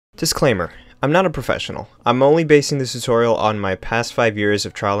Disclaimer, I'm not a professional. I'm only basing this tutorial on my past 5 years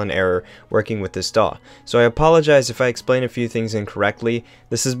of trial and error working with this DAW, so I apologize if I explain a few things incorrectly.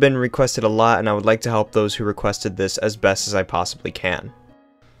 This has been requested a lot and I would like to help those who requested this as best as I possibly can.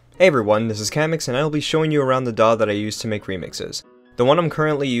 Hey everyone, this is Kamex and I will be showing you around the DAW that I use to make remixes. The one I'm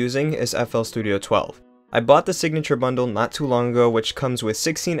currently using is FL Studio 12. I bought the signature bundle not too long ago, which comes with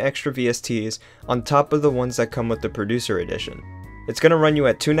 16 extra VSTs on top of the ones that come with the producer edition. It's going to run you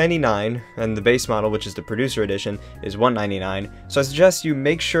at $299, and the base model, which is the producer edition, is $199, so I suggest you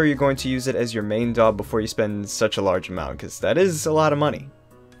make sure you're going to use it as your main DAW before you spend such a large amount, because that is a lot of money.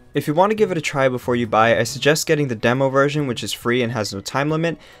 If you want to give it a try before you buy, I suggest getting the demo version, which is free and has no time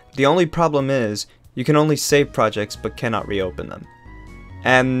limit. The only problem is, you can only save projects but cannot reopen them.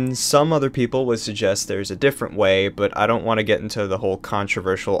 And some other people would suggest there's a different way, but I don't want to get into the whole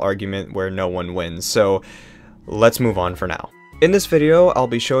controversial argument where no one wins, so let's move on for now. In this video, I'll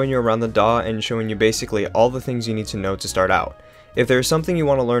be showing you around the DAW and showing you basically all the things you need to know to start out. If there's something you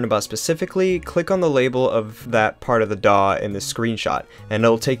want to learn about specifically, click on the label of that part of the DAW in the screenshot, and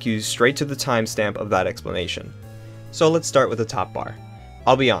it'll take you straight to the timestamp of that explanation. So let's start with the top bar.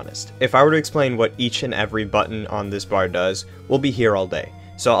 I'll be honest, if I were to explain what each and every button on this bar does, we'll be here all day,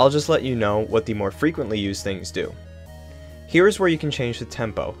 so I'll just let you know what the more frequently used things do. Here is where you can change the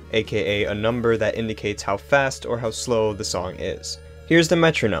tempo, aka a number that indicates how fast or how slow the song is. Here's the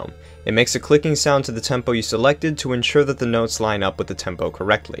metronome. It makes a clicking sound to the tempo you selected to ensure that the notes line up with the tempo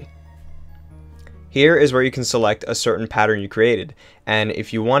correctly. Here is where you can select a certain pattern you created, and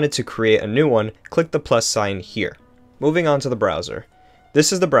if you wanted to create a new one, click the plus sign here. Moving on to the browser.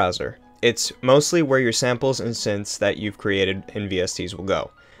 This is the browser. It's mostly where your samples and synths that you've created in VSTs will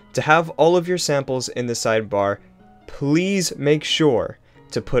go. To have all of your samples in the sidebar, please make sure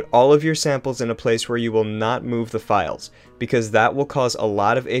to put all of your samples in a place where you will not move the files, because that will cause a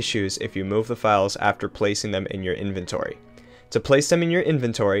lot of issues if you move the files after placing them in your inventory. To place them in your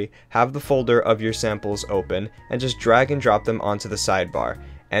inventory, have the folder of your samples open and just drag and drop them onto the sidebar,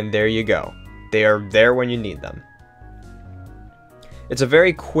 and there you go. They are there when you need them. It's a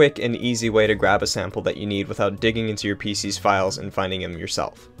very quick and easy way to grab a sample that you need without digging into your PC's files and finding them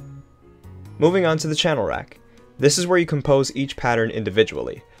yourself. Moving on to the channel rack. This is where you compose each pattern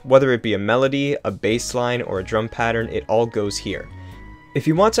individually. Whether it be a melody, a bass line, or a drum pattern, it all goes here. If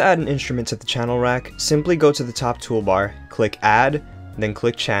you want to add an instrument to the channel rack, simply go to the top toolbar, click Add, then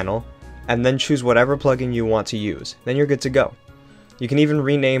click Channel, and then choose whatever plugin you want to use. Then you're good to go. You can even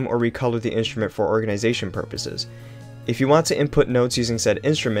rename or recolor the instrument for organization purposes. If you want to input notes using said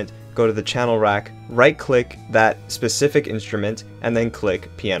instrument, go to the channel rack, right-click that specific instrument, and then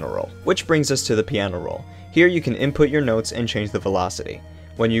click Piano Roll. Which brings us to the piano roll. Here you can input your notes and change the velocity.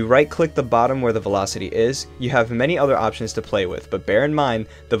 When you right-click the bottom where the velocity is, you have many other options to play with, but bear in mind,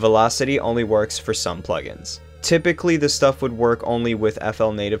 the velocity only works for some plugins. Typically, this stuff would work only with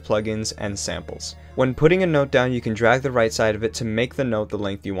FL native plugins and samples. When putting a note down, you can drag the right side of it to make the note the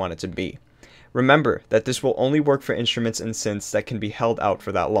length you want it to be. Remember that this will only work for instruments and synths that can be held out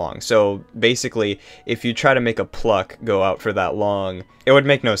for that long. So basically, if you try to make a pluck go out for that long, it would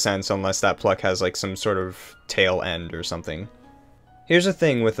make no sense unless that pluck has like some sort of tail end or something. Here's the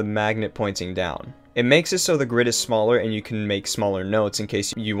thing with the magnet pointing down. It makes it so the grid is smaller and you can make smaller notes in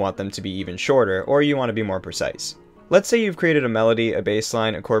case you want them to be even shorter or you want to be more precise. Let's say you've created a melody, a bass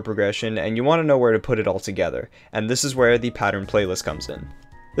line, a chord progression, and you want to know where to put it all together, and this is where the pattern playlist comes in.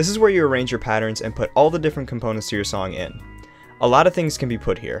 This is where you arrange your patterns and put all the different components to your song in. A lot of things can be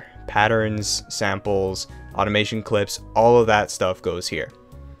put here. Patterns, samples, automation clips, all of that stuff goes here.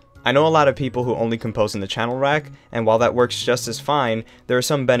 I know a lot of people who only compose in the channel rack, and while that works just as fine, there are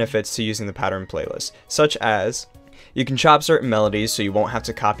some benefits to using the pattern playlist, such as you can chop certain melodies so you won't have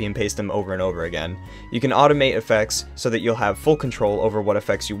to copy and paste them over and over again. You can automate effects so that you'll have full control over what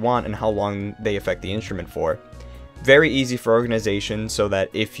effects you want and how long they affect the instrument for. Very easy for organization so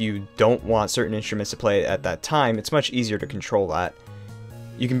that if you don't want certain instruments to play at that time, it's much easier to control that.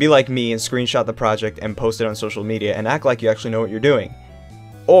 You can be like me and screenshot the project and post it on social media and act like you actually know what you're doing.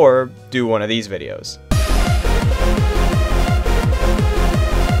 Or do one of these videos.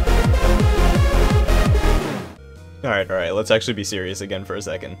 Alright, let's actually be serious again for a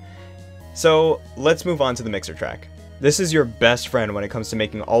second. So, let's move on to the mixer track. This is your best friend when it comes to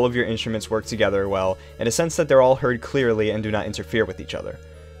making all of your instruments work together well, in a sense that they're all heard clearly and do not interfere with each other.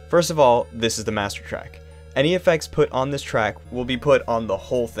 First of all, this is the master track. Any effects put on this track will be put on the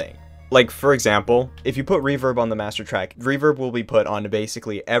whole thing. Like, for example, if you put reverb on the master track, reverb will be put on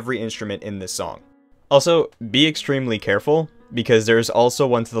basically every instrument in this song. Also, be extremely careful, because there's also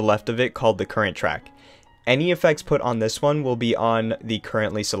one to the left of it called the current track. any effects put on this one will be on the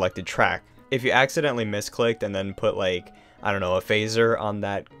currently selected track. If you accidentally misclicked and then put like, I don't know, a phaser on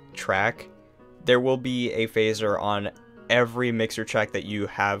that track, there will be a phaser on every mixer track that you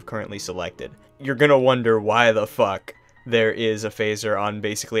have currently selected. You're gonna wonder why the fuck there is a phaser on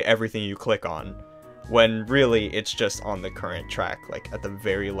basically everything you click on, when really it's just on the current track, like at the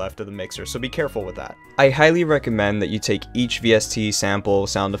very left of the mixer, so be careful with that. I highly recommend that you take each VST, sample,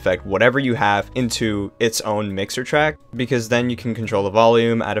 sound effect, whatever you have, into its own mixer track, because then you can control the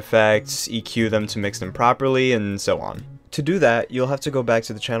volume, add effects, EQ them to mix them properly, and so on. To do that, you'll have to go back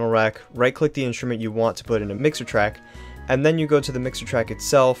to the channel rack, right-click the instrument you want to put in a mixer track, and then you go to the mixer track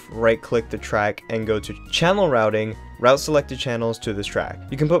itself, right-click the track, and go to channel routing, route selected channels to this track.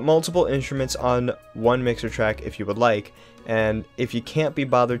 You can put multiple instruments on one mixer track if you would like, and if you can't be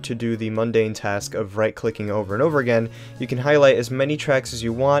bothered to do the mundane task of right-clicking over and over again, you can highlight as many tracks as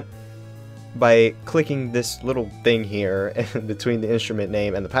you want by clicking this little thing here between the instrument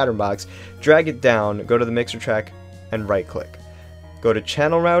name and the pattern box, drag it down, go to the mixer track, and right-click. Go to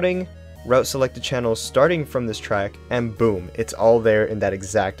channel routing, route selected channels starting from this track, and boom, it's all there in that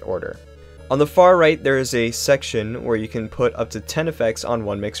exact order. On the far right, there is a section where you can put up to 10 effects on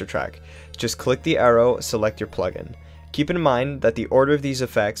one mixer track. Just click the arrow, select your plugin. Keep in mind that the order of these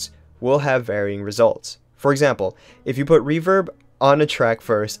effects will have varying results. For example, if you put reverb on a track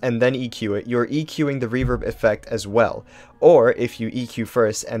first and then EQ it, you're EQing the reverb effect as well. Or if you EQ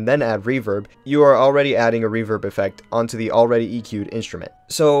first and then add reverb, you are already adding a reverb effect onto the already EQ'd instrument.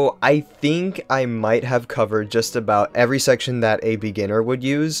 So I think I might have covered just about every section that a beginner would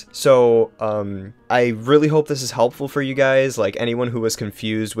use. So I really hope this is helpful for you guys, like anyone who was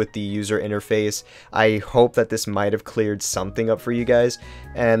confused with the user interface. I hope that this might have cleared something up for you guys.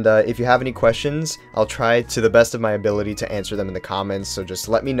 And if you have any questions, I'll try to the best of my ability to answer them in the comments. So just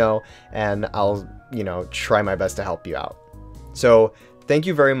let me know and I'll, try my best to help you out. So thank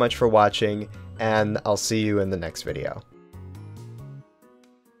you very much for watching, and I'll see you in the next video.